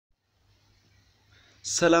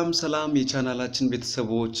ሰላም የቻናላችን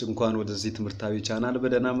ቤተሰቦች እንኳን ወደዚህ ትምህርታዊ ቻናል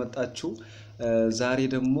በደህና መጣችሁ። ዛሬ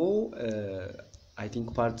ደግሞ አይ ቲንክ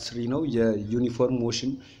ፓርት 3 ነው የዩኒፎርም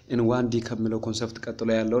ሞሽን ኢን 1D ከሚለው ኮንሰፕት ቀጥሎ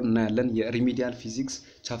ያለውን እናያለን። የሪሚዲያል ፊዚክስ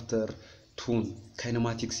ቻፕተር 2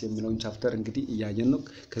 ካይኔማቲክስ የሚለውን ቻፕተር እንግዲህ እያየን ነው።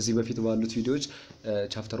 ከዚህ በፊት ባሉት ቪዲዮዎች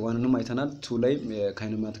ቻፕተር 1ንም አይተናል። 2 ላይ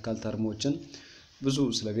ካይኔማቲካል ተርሞችን ብዙ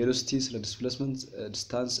ስለ ቬሎሲቲ፣ ስለ ዲስፕሌስመንት፣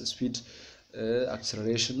 ዲስታንስ፣ ስፒድ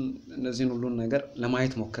አክሰለሬሽን እነዚህን ሁሉ ነገር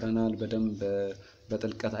ለማየት ሞክረናል። በደንብ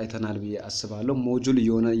በጥልቀት አይተናል ብዬ አስባለሁ። ሞጁል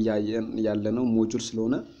የሆነ ያለነው ሞጁል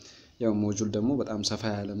ስለሆነ ያው ሞጁል ደግሞ በጣም ሰፋ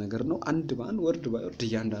ያለ ነገር ነው። አንድ ባንድ ወርድ ባይ ወርድ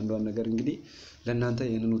እያንዳንዷን ነገር እንግዲህ ለእናንተ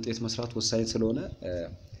ይሄንን ውጤት መስራት ወሳኝ ስለሆነ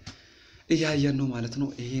እያየን ነው ማለት ነው።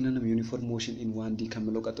 ይሄንንም ዩኒፎርም ሞሽን ኢን 1D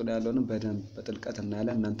ከሚለው ቀጥሎ ያለውንም በደንብ በጥልቀት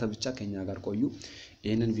እናያለን። እናንተ ብቻ ከኛ ጋር ቆዩ።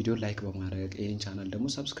 ይሄንን ቪዲዮ ላይክ በማድረግ ይሄን ቻናል ደግሞ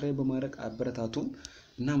ሰብስክራይብ በማድረግ አበረታቱን።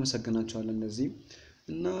 እናመሰግናችኋለን።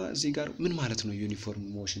 እና እዚህ ጋር ምን ማለት ነው ዩኒፎርም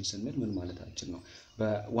ሞሽን ስንል ምን ማለታችን ነው?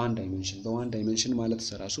 በዋን ዳይሜንሽን ማለት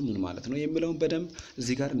ራሱ ምን ማለት ነው የሚለውን በደንብ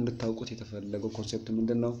እዚህ ጋር እንድታውቁት የተፈለገው ኮንሰፕት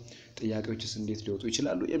ምንድነው፣ ጥያቄዎችስ እንዴት ሊወጡ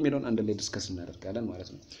ይችላሉ የሚለውን አንድ ላይ ዲስከስ እናደርጋለን ማለት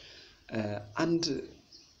ነው።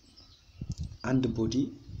 አንድ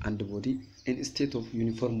ቦዲ in a state of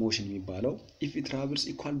uniform motion የሚባለው if it travels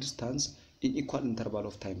equal distance in equal interval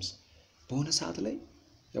of times በሆነ ሰዓት ላይ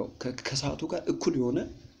ያው ከሰዓቱ ጋር እኩል የሆነ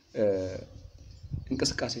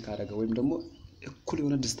እንቅስቃሴ ካደረገ ወይም ደግሞ እኩል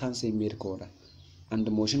የሆነ ዲስታንስ የሚሄድ ከሆነ አንድ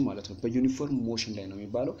ሞሽን ማለት ነው በዩኒፎርም ሞሽን ላይ ነው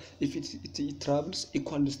የሚባለው። if it travels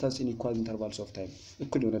equal distance in equal intervals of time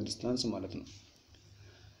እኩል የሆነ ዲስታንስ ማለት ነው።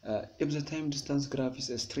 if the time distance graph is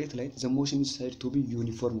a straight line the motion is said to be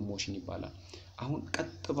uniform motion ይባላል። አሁን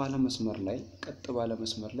ቀጥ ባለ መስመር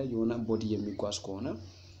ላይ የሆነ ቦዲ የሚጓዝ ከሆነ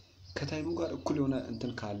ከታይሙ ጋር እኩል የሆነ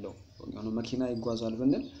እንትን ካለው የሆነ መኪና ይጓዛል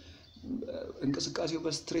ብንል እንቅስቃሴው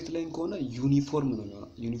በስትሬት ላይን ከሆነ ዩኒፎርም ነው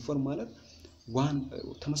የሚሆነው። ዩኒፎርም ማለት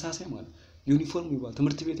ተመሳሳይ ማለት ዩኒፎርም ይባላል።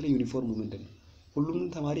 ትምህርት ቤት ላይ ዩኒፎርም ምንድነው? ሁሉም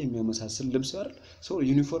ተማሪ የሚያመሳስል ልብስ አይደል?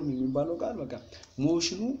 ዩኒፎርም የሚባለው ቃል በቃ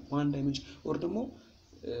ሞሽኑ ዋን ዳይሜንሽን ኦር ደግሞ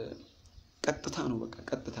ቀጥታ ነው። በቃ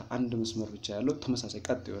ቀጥታ አንድ መስመር ብቻ ያለው ተመሳሳይ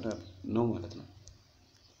ቀጥ የሆነ ነው ማለት ነው።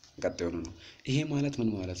 ቀጥ የሆነ ነው። ይሄ ማለት ምን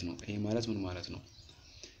ማለት ነው?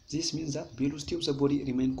 This means that velocity of the body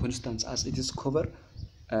remain constant as it is cover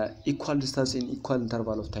equal distance in equal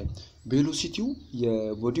interval of time. velocity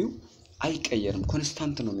የቦዲው አይቀየርም፣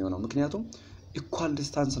 ኮንስታንት ነው የሚሆነው። ምክንያቱም equal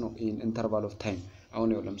distance ነው in interval of time። አሁን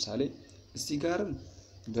ያው ለምሳሌ እዚህ ጋርም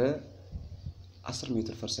በ10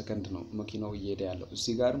 ሜትር ፐር ሰከንድ ነው መኪናው እየሄደ ያለው፣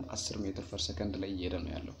 እዚህ ጋርም 10 ሜትር ፐር ሰከንድ ላይ እየሄደ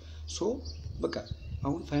ነው ያለው። በቃ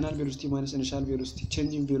አሁን ፋይናል ቬሎሲቲ ማይነስ ኢኒሻል ቬሎሲቲ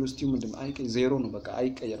ቼንጂንግ ቬሎሲቲ ምንድነው? ዜሮ ነው። በቃ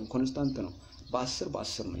አይቀየርም፣ ኮንስታንት ነው።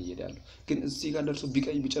 በ10 ነው እየሄደ ያለው። ግን እዚህ ጋር ደርሶ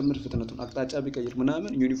ቢጨምር ፍጥነቱን አቅጣጫ ቢቀይር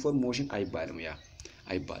ምናምን ዩኒፎርም ሞሽን አይባልም።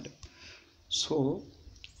 አይባልም።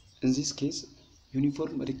 in this case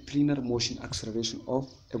uniform rectilinear motion acceleration of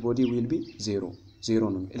a body will be zero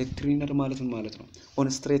ነው። rectilinear ማለት ነው on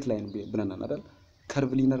a straight line ብለናል አይደል?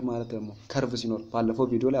 curve linear ማለት ደግሞ curve ሲኖር ባለፈው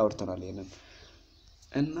ቪዲዮ ላይ አውርተናል ይሄንን።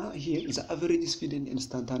 እና here the average speed and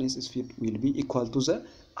instantaneous speed will be equal to the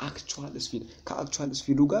actual speed ከአክቹዋል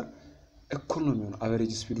ስፒዱ ጋር እኩል ነው የሚሆነው።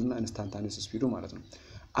 average speed እና instantaneous speed ማለት ነው።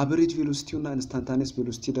 average velocity እና instantaneous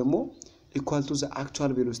velocity ደግሞ equal to the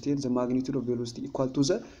actual velocity and the magnitude of velocity equal to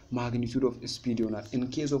the magnitude of speed ይሆናል in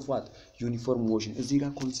case of what uniform motion። እዚህ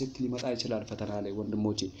ጋር ኮንሴፕት ሊመጣ ይችላል ፈተና ላይ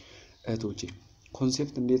ወንድሞቼ እህቶቼ።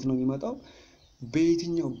 ኮንሴፕት እንዴት ነው የሚመጣው?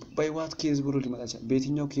 በየትኛው by what case ብሎ ሊመጣ ይችላል።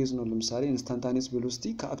 በየትኛው ኬዝ ነው? ለምሳሌ instantaneous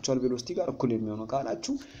velocity ከአክቹዋል velocity ጋር እኩል የሚሆነው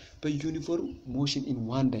ካላችሁ በዩኒፎርም ሞሽን in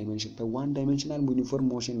one dimension በዋን ዳይሜንሽናል ዩኒፎርም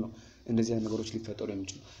ሞሽን ነው እንደዚህ አይነት ነገሮች ሊፈጠሩ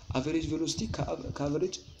የሚችሉ። average velocity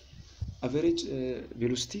average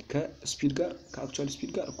velocity ከስፒድ ጋር ከአክቹዋል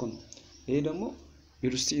ስፒድ ጋር እኩል ነው። ይሄ ደግሞ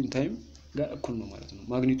velocity in time ጋር እኩል ነው ማለት ነው።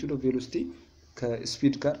 magnitude of velocity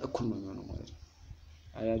ከስፒድ ጋር እኩል ነው የሚሆነው ማለት ነው።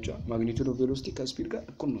 አያችሁ፣ magnitude of velocity ከስፒድ ጋር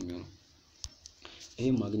እኩል ነው የሚሆነው። ይሄ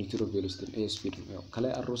magnitude of velocity ነው፣ ይሄ ስፒድ ነው። ያው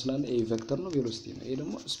ከላይ አሮ ስላለ ይሄ ቬክተር ነው፣ velocity ነው። ይሄ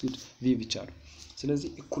ደግሞ ስፒድ v ብቻ ነው። ስለዚህ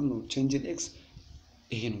እኩል ነው። change in x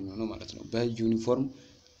ይሄ ነው የሚሆነው ማለት ነው በዩኒፎርም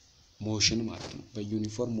ሞሽን ማለት ነው።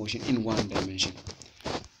 በዩኒፎርም ሞሽን in one dimension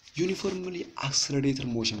ዩኒፎርምሊ አክሰለሬትድ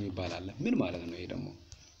ሞሽን ይባላል። ምን ማለት ነው? ይሄ ደግሞ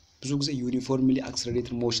ብዙ ጊዜ ዩኒፎርምሊ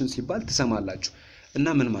አክሰለሬትድ ሞሽን ሲባል ትሰማላችሁ። እና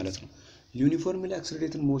ምን ማለት ነው? ዩኒፎርምሊ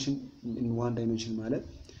አክሰለሬትድ ሞሽን in one dimension ማለት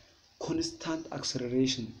constant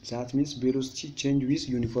acceleration that means velocity change with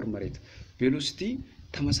uniform rate velocity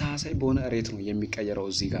ተመሳሳይ በሆነ ሬት ነው የሚቀየረው።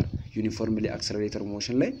 እዚህ ጋር ዩኒፎርምሊ አክሰለሬትድ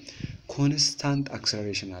ሞሽን ላይ ኮንስታንት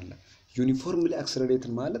አክሰለሬሽን አለ። ዩኒፎርምሊ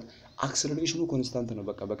አክሰለሬትድ ማለት አክሰለሬሽኑ ኮንስታንት ነው።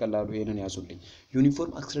 በቃ በቀላሉ ይሄንን ያዙልኝ።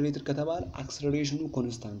 ዩኒፎርም አክሰለሬትድ ከተባለ አክሰለሬሽኑ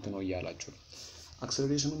ኮንስታንት ነው እያላችሁ ነው።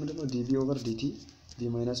 አክሰለሬሽኑ ምንድነው? dv/dt v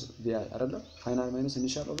minus vi አይደለ ፋይናል ማይነስ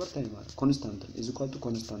ኢኒሻል ኦቨር ታይም ማለት ኮንስታንት is equal to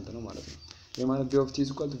ኮንስታንት ነው ማለት ነው የማለት v of t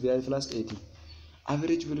is equal to vi plus at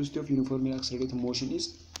average velocity of uniformly accelerated motion is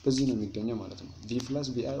በዚህ ነው የሚገኘው ማለት ነው v plus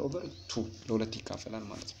vi over 2 ለሁለት ይካፈላል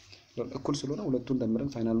ማለት ነው እኩል ስለሆነ ሁለቱን ደምረን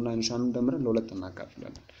ፋይናሉና ኢኒሻሉን ደምረን ለሁለት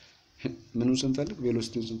እናካፍላለን ምኑን ስንፈልግ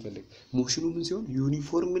ቬሎሲቲውን ስንፈልግ ሞሽኑ ምን ሲሆን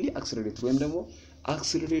ዩኒፎርምሊ አክሰለሬትድ ወይም ደግሞ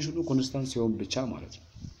አክሰለሬሽኑ ኮንስታንት ሲሆን ብቻ ማለት ነው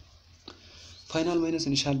ፋይናል ማይነስ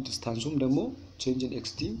ኢኒሻል ዲስታንሱም ደግሞ ቼንጅ ኢን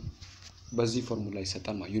xt በዚህ ፎርሙላ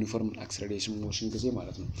ይሰጣል ማለት ዩኒፎርም አክሰለሬሽን ሞሽን ጊዜ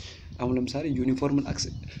ማለት ነው አሁን ለምሳሌ ዩኒፎርም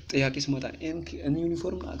ጥያቄ ሲመጣ in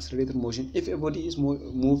uniform accelerated motion if a body is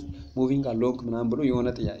moving along ምናምን ብሎ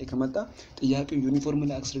የሆነ ጥያቄ ከመጣ ጥያቄው ዩኒፎርም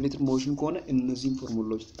አክሰለሬትድ ሞሽን ከሆነ እነዚህን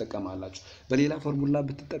ፎርሙላዎች ተጠቀማላችሁ በሌላ ፎርሙላ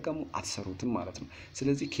ብትጠቀሙ አትሰሩትም ማለት ነው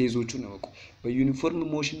ስለዚህ ኬዞቹን እወቁ በዩኒፎርም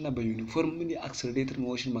ሞሽን እና በዩኒፎርም አክሰለሬትድ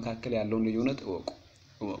ሞሽን መካከል ያለውን ልዩነት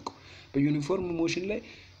እወቁ በዩኒፎርም ሞሽን ላይ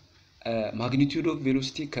ማግኒቲዩድ ኦፍ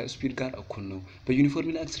ቬሎሲቲ ከስፒድ ጋር እኩል ነው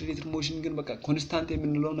በዩኒፎርምሊ አክሰለሬትድ ሞሽን ግን በቃ ኮንስታንት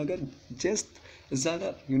የምንለው ነገር ጀስት እዛ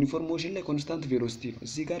ጋር ዩኒፎርም ሞሽን ላይ ኮንስታንት ቬሎሲቲ ነው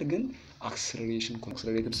እዚህ ጋር ግን አክሰለሬሽን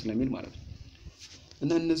አክሰለሬትድ ስለሚል ማለት ነው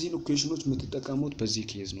እና እነዚህን ኢኩዌሽኖች የምትጠቀሙት በዚህ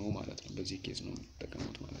ኬዝ ነው ማለት ነው በዚህ ኬዝ ነው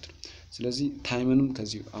የምትጠቀሙት ማለት ነው ስለዚህ ታይምንም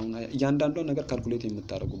ከዚህ አሁን እያንዳንዷን ነገር ካልኩሌት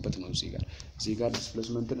የምታደርጉበት ነው እዚህ ጋር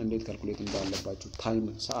ዲስፕሌስመንትን እንዴት ካልኩሌት እንዳለባችሁ ታይም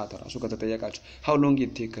ሰዓት ራሱ ከተጠየቃችሁ how long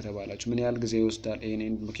it take ከተባላችሁ ምን ያህል ጊዜ ይወስዳል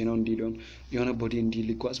ይሄን መኪናው እንዲሊሆን የሆነ ቦዲ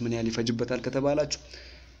እንዲሊጓዝ ምን ያህል ይፈጅበታል ከተባላችሁ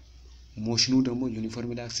ሞሽኑ ደግሞ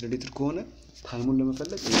ዩኒፎርምሊ አክሰለሬትድ ከሆነ ታይሙን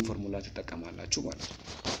ለመፈለግ ይሄን ፎርሙላ ትጠቀማላችሁ ማለት ነው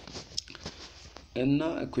እና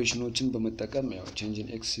ኢኩዌሽኖችን በመጠቀም ያው change in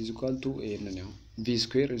x is equal to ይሄንን ያው v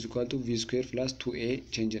square is equal to v square plus 2a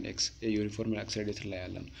change in x ዩኒፎርም አክሰለሬትድ ላይ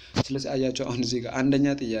ያለ ነው ስለዚህ አያችሁ አሁን እዚህ ጋር አንደኛ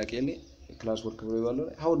ጥያቄ ላይ ክላስ ወርክ ብሎ ባለው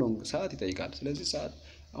ላይ how long ሰዓት ይጠይቃል ስለዚህ ሰዓት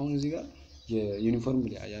አሁን እዚህ ጋር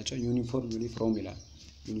የዩኒፎርምሊ አያችሁ ዩኒፎርምሊ from ይላል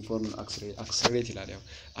ዩኒፎርም አክሰለሬት ይላል ያው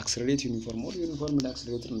አክሰለሬት ዩኒፎርም ኦር ዩኒፎርምሊ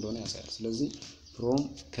አክሰለሬትድ እንደሆነ ያሳያል ስለዚህ from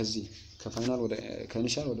ከዚህ ከፋይናል ወደ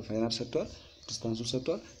ከኢኒሻል ወደ ፋይናል ሰጥቷል ዲስታንሱን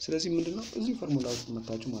ሰጥቷል ስለዚህ ምንድነው እዚህ ፎርሙላ ውስጥ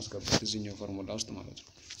መታችሁ ማስገባት እዚህኛው ፎርሙላ ውስጥ ማለት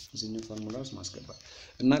ነው እዚህኛው ፎርሙላ ውስጥ ማስገባት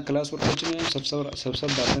እና ክላስ ወርኮችን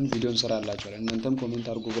ሰብሰብ ባለን ቪዲዮ እንሰራላችኋል እናንተም ኮሜንት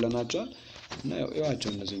አድርጉ ብለናችኋል እና ያዋቸው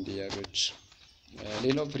እነዚህን ጥያቄዎች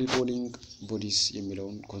ሌላው ፍሪ ፎሊንግ ቦዲስ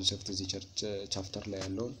የሚለውን ኮንሰፕት እዚህ ቻፕተር ላይ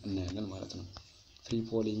ያለውን እናያለን ማለት ነው ፍሪ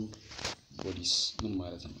ፎሊንግ ቦዲስ ምን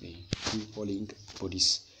ማለት ነው ይሄ ፍሪ ፎሊንግ ቦዲስ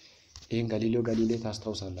ይሄን ጋሊሌዮ ጋሊሌ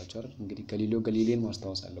ታስታውሳላችሁ አይደል እንግዲህ ጋሊሌዮ ጋሊሌን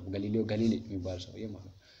ማስታወሳለሁ ጋሊሌዮ ጋሊሌ የሚባል ሰው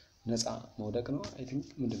ማለት ነፃ መውደቅ ነው አይ ቲንክ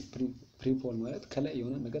ምንድን ፍሪ ፎል ማለት ከላይ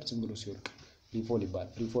የሆነ ነገር ዝም ብሎ ሲወርቅ ፍሪ ፎል ይባላል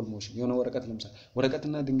ፍሪ ፎል ሞሽን የሆነ ወረቀት ለምሳሌ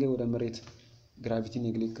ወረቀትና ድንጋይ ወደ መሬት ግራቪቲ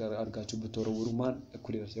ኔግሌክት አድርጋችሁ ብትወረውሩ ማን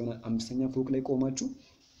እኩል ይደርስ የሆነ አምስተኛ ፎቅ ላይ ቆማችሁ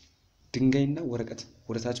ድንጋይና ወረቀት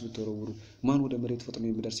ወደ ታች ብትወረውሩ ማን ወደ መሬት ፈጥኖ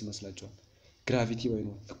የሚደርስ ይመስላችኋል ግራቪቲ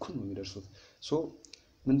ባይኖር እኩል ነው የሚደርሱት ሶ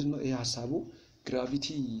ምንድነው ይሄ ሐሳቡ ግራቪቲ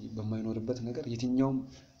በማይኖርበት ነገር የትኛውም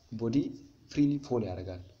ቦዲ ፍሪሊ ፎል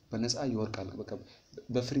ያደርጋል በነፃ ይወርቃል በቃ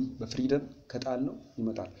በፍሪደም ከጣል ነው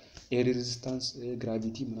ይመጣል ኤር ሬዚስታንስ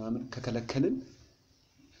ግራቪቲ ምናምን ከከለከልን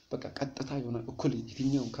በቃ ቀጥታ የሆነ እኩል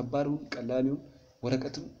የትኛው ከባዱን ቀላሉን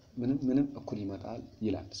ወረቀትም ምንም እኩል ይመጣል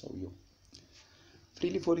ይላል ሰውየው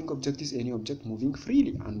ፍሪሊ ፎሊንግ ኦብጀክት ኢዝ ኤኒ ኦብጀክት ሙቪንግ ፍሪሊ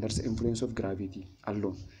አንደር ዘ ኢንፍሉዌንስ ኦፍ ግራቪቲ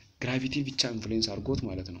አሎን ግራቪቲ ብቻ ኢንፍሉዌንስ አድርጎት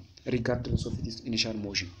ማለት ነው ሪጋርድለስ ኦፍ ኢትስ ኢኒሻል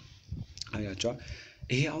ሞሽን አያቻ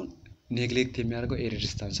ይሄ አሁን ኔግሌክት የሚያደርገው ኤር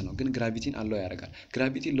ሬዚስታንስ ነው ግን ግራቪቲን አለው ያደርጋል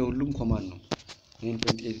ግራቪቲ ለሁሉም ኮማንድ ነው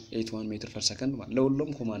 9.81 ሜትር ፐር ሰከንድ ማለት ለሁሉም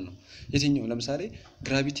ኮማንድ ነው የትኛው ለምሳሌ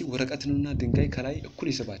ግራቪቲ ወረቀትንና ድንጋይ ከላይ እኩል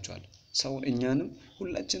ይስባቸዋል ሰው እኛንም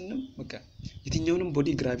ሁላችንንም በቃ የትኛውንም ቦዲ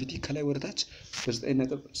ግራቪቲ ከላይ ወደታች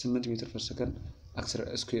በ9.8 ሜትር ፐር ሰከንድ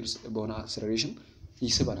ስኩዌር በሆነ አክሰለሬሽን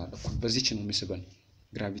ይስበናል እኩል በዚህች ነው የሚስበን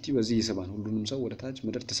ግራቪቲ በዚህ ይስባን ሁሉንም ሰው ወደታች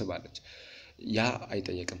ምድር ትስባለች ያ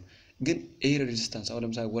አይጠየቅም ግን ኤር ሬዚስታንስ አሁን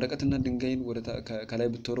ለምሳሌ ወረቀትና ድንጋይን ወደ ከላይ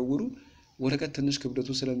ብትወረውሩ ወረቀት ትንሽ ክብደቱ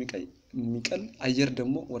ስለሚቀል አየር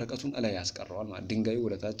ደግሞ ወረቀቱን ላይ ያስቀረዋል ማለት ድንጋዩ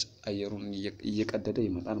ወደታች አየሩን እየቀደደ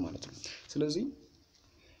ይመጣል ማለት ነው ስለዚህ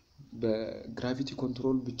በግራቪቲ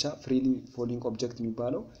ኮንትሮል ብቻ ፍሪሊ ፎሊንግ ኦብጀክት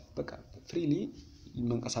የሚባለው በቃ ፍሪሊ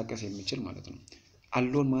መንቀሳቀስ የሚችል ማለት ነው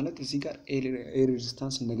አሎን ማለት እዚህ ጋር ኤር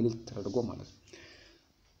ሬዚስታንስ ኔግሌክት ተደርጎ ማለት ነው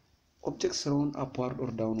objects thrown upward or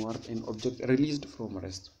downward and object released from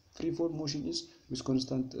rest free fall motion is with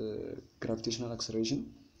constant gravitational acceleration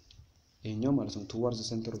ይሄኛው ማለት ነው towards the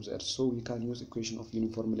center of the earth so we can use equation of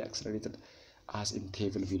uniformly accelerated as in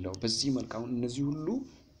table below በዚህ መልኩ አሁን እነዚህ ሁሉ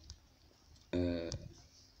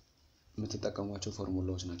የምትጠቀሟቸው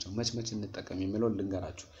ፎርሙላዎች ናቸው መች እንጠቀም የሚለው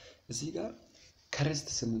ልንገራችሁ እዚህ ጋር ከሬስት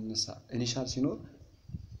ስንነሳ ኢኒሻል ሲኖር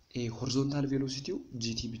a horizontal velocity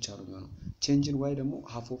gt ብቻ ነው የሚሆነው change in y ደግሞ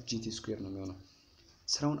half of gt square ነው የሚሆነው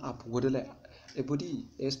ስራውን አፕ ወደ ላይ a body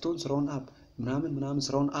a stone thrown up ምናምን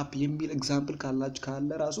thrown up የሚል ኤግዛምፕል ካለ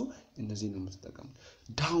ራሱ እነዚህን ነው የምትጠቀሙት።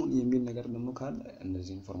 ዳውን የሚል ነገር ደግሞ ካለ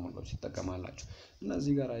እነዚህን ፎርሙላዎች ትጠቀማላችሁ። እና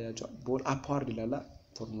እዚህ ጋር አያችሁ ቦል አፕዋርድ ይላል።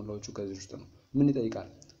 ፎርሙላዎቹ ከዚህ ውስጥ ነው። ምን ይጠይቃል?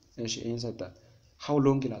 እሺ ይሄን ሰጠ how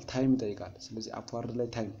long ይላል። ታይም ይጠይቃል። ስለዚህ አፕዋርድ ላይ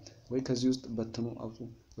ታይም ወይ ከዚህ ውስጥ በትኑ አውጡ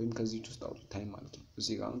ወይም ከዚህ ውስጥ አውጡ ታይም ማለት ነው።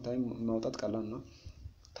 እዚህ ጋር ታይም ማውጣት ቀላል ነው።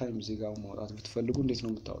 ታይም እዚህ ጋር ማውጣት ብትፈልጉ እንዴት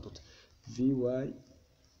ነው የምታወጡት? vy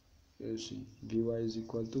እሺ vy is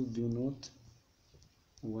equal to v naught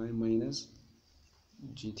y minus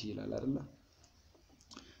gt ይላል አይደል?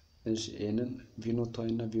 እሺ ይሄንን v naught y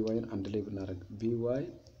እና vy ን አንድ ላይ ብናደርግ vy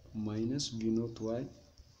minus v naught y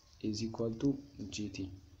is equal to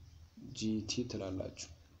gt ትላላችሁ።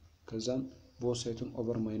 ከዛም both sides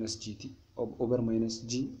over minus gt over minus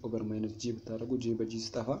g ብታደርጉ g በg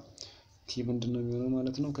ሲጠፋ t ምንድነው የሚሆነው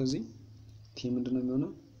ማለት ነው? ከዚህ t ምንድነው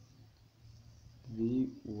የሚሆነው?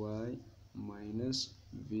 vy minus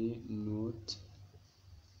v naught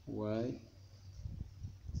y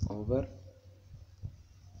over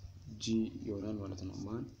g ይሆናል ማለት ነው።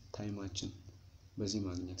 ማን ታይማችን በዚህ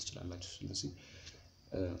ማግኘት ትችላላችሁ። ስለዚህ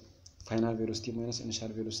ፋይናል ቬሎሲቲ ማይነስ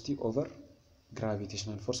ኢኒሻል ቬሎሲቲ ኦቨር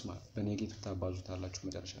ግራቪቴሽናል ፎርስ ማለት በኔጌቲቭ ታባዙታላችሁ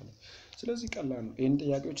መጨረሻ ላይ። ስለዚህ ቀላል ነው። ይሄን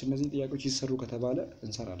ጥያቄዎች እነዚህ ጥያቄዎች ይሰሩ ከተባለ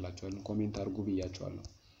እንሰራላችኋለን። ኮሜንት አድርጉ ብያችኋለሁ።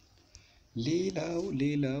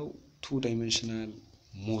 ሌላው ቱ ዳይሜንሽናል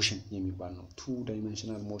ሞሽን የሚባል ነው። ቱ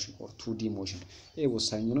ዳይሜንሽናል ሞሽን ኦር 2D ሞሽን ይሄ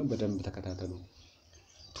ወሳኝ ነው። በደንብ ተከታተሉ።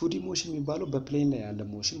 2D ሞሽን የሚባለው በፕሌን ላይ ያለ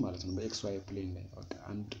ሞሽን ማለት ነው። በኤክስ ዋይ ፕሌን ላይ በቃ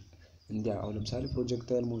አንድ እንዲያ አሁን ለምሳሌ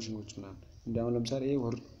ፕሮጀክታይል ሞሽኖች ምናምን እንዲያ አሁን ለምሳሌ ይሄ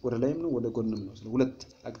ወደ ላይም ነው ወደ ጎንም ነው። ሁለት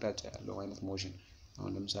አቅጣጫ ያለው አይነት ሞሽን።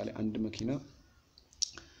 አሁን ለምሳሌ አንድ መኪና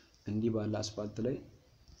እንዲህ ባለ አስፋልት ላይ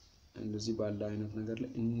እንደዚህ ባለ አይነት ነገር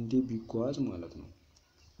ላይ እንዲህ ቢጓዝ ማለት ነው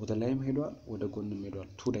ወደ ላይም ሄዷል ወደ ጎንም ሄዷል።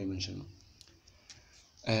 ቱ ዳይሜንሽን ነው።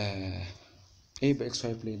 ይሄ በኤክስ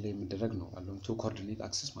ዋይ ፕሌን ላይ የሚደረግ ነው አለው ቱ ኮኦርዲኔት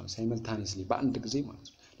አክሲስ ማለት ሳይመልታኒየስሊ በአንድ ጊዜ ማለት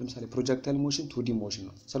ነው። ለምሳሌ ፕሮጀክታይል ሞሽን 2D ሞሽን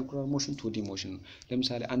ነው። ሰርኩላር ሞሽን 2D ሞሽን ነው።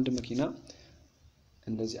 ለምሳሌ አንድ መኪና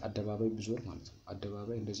እንደዚህ አደባባይ ቢዞር ማለት ነው።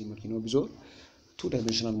 አደባባይ እንደዚህ መኪናው ቢዞር ቱ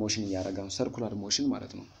ዳይሜንሽናል ሞሽን እያደረገ ነው። ሰርኩላር ሞሽን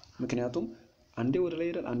ማለት ነው። ምክንያቱም አንዴ ወደ ላይ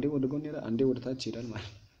ይሄዳል፣ አንዴ ወደ ጎን ይሄዳል፣ አንዴ ወደ ታች ይሄዳል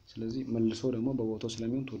ማለት ነው። ስለዚህ መልሶ ደግሞ በቦታው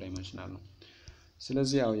ስለሚሆን ቱ ዳይሜንሽናል ነው።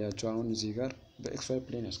 ስለዚህ ያው ያቸው አሁን እዚህ ጋር በኤክስ ዋይ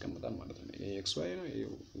ፕሌን ያስቀምጣል ማለት ነው። ይሄ ኤክስ ዋይ ነው። ይሄ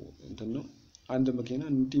እንትን ነው። አንድ መኪና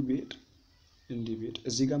እንዲህ ቢሄድ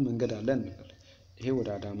እዚህ ጋር መንገድ አለ እንበል። ይሄ ወደ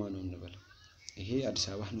አዳማ ነው እንበል። ይሄ አዲስ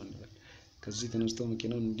አበባ ነው እንበል። ከዚህ ተነስቶ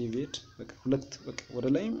መኪናው እንዲህ ቢሄድ በቃ ሁለት በቃ ወደ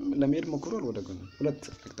ላይም ለመሄድ ሞክሯል ወደ ጎን ሁለት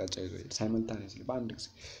አቅጣጫ ይዞ ይሄድ ሳይመልታኒየስሊ በአንድ ጊዜ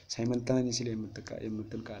ሳይመልታኒየስሊ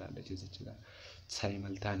የምትል ቃል አለች እዚች ጋር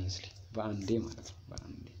ሳይመልታኒየስሊ በአንዴ ማለት ነው።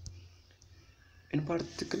 በአንዴ in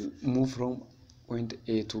particle move from point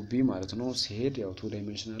A to B ማለት ነው። ሲሄድ ያው ቱ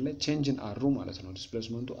ዳይሜንሽናል ላይ ቼንጅ ኢን አር ማለት ነው።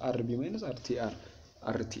 ዲስፕሌስመንቱ RB ማይነስ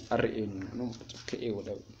RA ነው ማለት ነው። ከA ወደ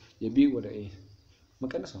የB ወደ A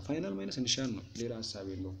መቀነስ ነው። ፋይናል ማይነስ ኢኒሻል ነው። ሌላ ሐሳብ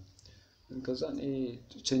የለውም። ከዛ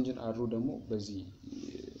ቼንጅ ኢን አር ደግሞ በዚህ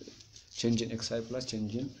ቼንጅ ኢን XI ፕላስ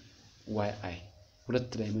ቼንጅ ኢን YI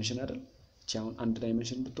ሁለት ዳይሜንሽን አይደል? እቺ አሁን አንድ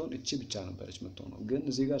ዳይሜንሽን ብትሆን እቺ ብቻ ነበረች የምትሆነው። ግን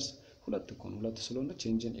እዚህ ጋር ሁለት እኮ ነው። ሁለት ስለሆነ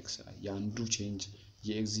ቼንጅ ኢን XI የአንዱ ቼንጅ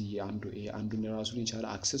የኤክስ የአንዱ ኤ አንዱን ራሱን የቻለ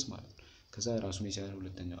አክሰስ ማለት ነው። ከዛ ራሱን የቻለ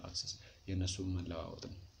ሁለተኛው አክሰስ የነሱ መለዋወጥ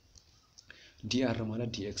ነው። ዲአር ማለት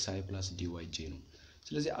ዲኤክስአይ ፕላስ ዲዋይጄ ነው።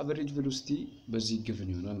 ስለዚህ አቨሬጅ ቬሎሲቲ በዚህ ጊቭን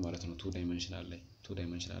ይሆናል ማለት ነው። ቱ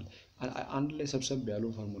ዳይሜንሽናል አንድ ላይ ሰብሰብ ያሉ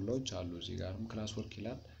ፎርሙላዎች አሉ። እዚህ ጋርም ክላስ ወርክ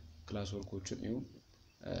ይላል። ክላስ ወርኮቹን እዩ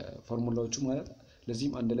ፎርሙላዎቹ ማለት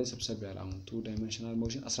ለዚህም አንድ ላይ ሰብሰብ ያለ አሁን ቱ ዳይሜንሽናል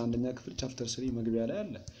ሞሽን 11ኛ ክፍል ቻፕተር 3 መግቢያ ላይ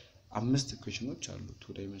አለ። አምስት ኢኩዌሽኖች አሉ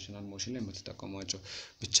ቱ ዳይሜንሽናል ሞሽን ላይ የምትጠቀሟቸው።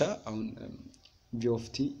 ብቻ አሁን v of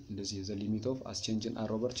t እንደዚህ the limit of as change in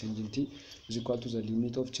r over change in t is equal to the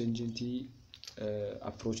limit of change in t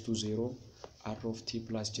approach to 0 r of t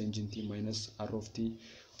plus change in t minus r of t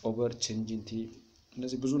over change in t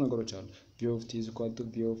እንደዚህ ብዙ ነገሮች አሉ። v of t is equal to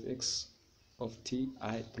v of x of t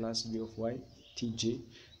I plus v of y t j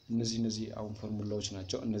እነዚህ አሁን ፎርሙላዎች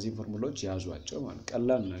ናቸው። እነዚህ ፎርሙላዎች ያዟቸው ማለት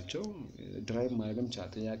ቀላል ናቸው። ድራይቭ ማድረግም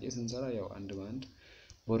ጥያቄ ስንሰራ ያው አንድ በአንድ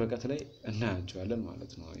በወረቀት ላይ እናያቸዋለን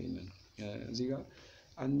ማለት ነው። ይሄንን እዚህ ጋር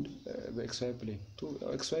አንድ በኤክስ ዋይ ፕሌን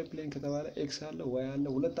ኤክስ ዋይ ፕሌን ከተባለ ኤክስ አለ ዋይ አለ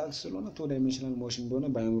ሁለት አክስ ስለሆነ ቱ ዳይሜንሽናል ሞሽን እንደሆነ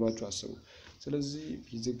ባይምሯችሁ አስቡ። ስለዚህ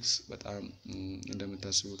ፊዚክስ በጣም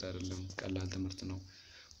እንደምታስቡት አይደለም፣ ቀላል ትምህርት ነው።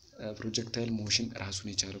 ፕሮጀክታይል ሞሽን ራሱን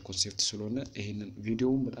የቻለ ኮንሴፕት ስለሆነ ይሄንን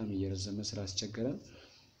ቪዲዮውን በጣም እየረዘመ ስላስቸገረን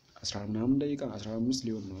 10 ምናምን ደቂቃ 15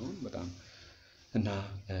 ሊሆን ነው። በጣም እና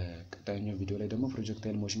ቀጣይኛው ቪዲዮ ላይ ደግሞ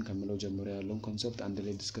ፕሮጀክታይል ሞሽን ከመለው ጀምሮ ያለውን ኮንሰፕት አንድ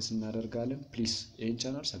ላይ ዲስከስ እናደርጋለን። ፕሊዝ ይሄን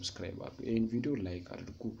ቻናል ሰብስክራይብ አድርጉ፣ ይሄን ቪዲዮ ላይክ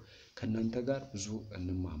አድርጉ። ከእናንተ ጋር ብዙ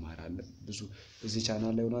እንማማራለን። ብዙ እዚህ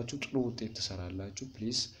ቻናል ላይ ሆናችሁ ጥሩ ውጤት ትሰራላችሁ።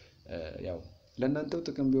 ፕሊዝ ያው ለእናንተው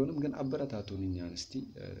ጥቅም ቢሆንም ግን አበረታቱን። እኛን እስቲ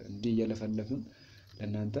እንዲህ እየለፈለፍን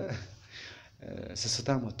ለእናንተ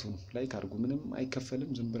ስስታም አትሁኑ። ላይክ አድርጉ፣ ምንም አይከፈልም።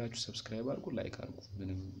 ዝም ብላችሁ ሰብስክራይብ አድርጉ፣ ላይክ አድርጉ።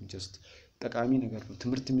 ምንም ጀስት ጠቃሚ ነገር ነው።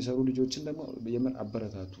 ትምህርት የሚሰሩ ልጆችን ደግሞ የምር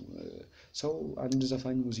አበረታቱ። ሰው አንድ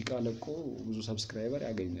ዘፋኝ ሙዚቃ ለቆ ብዙ ሰብስክራይበር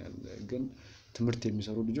ያገኛል፣ ግን ትምህርት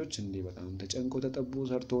የሚሰሩ ልጆች እንዴ በጣም ተጨንቆ ተጠቦ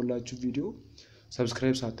ሰርተውላችሁ ቪዲዮ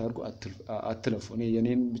ሰብስክራይብ ሳታርጉ አትለፉ። እኔ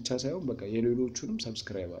የኔን ብቻ ሳይሆን በቃ የሌሎቹንም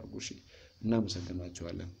ሰብስክራይብ አድርጉ። እሺ፣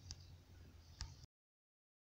 እናመሰግናችኋለን።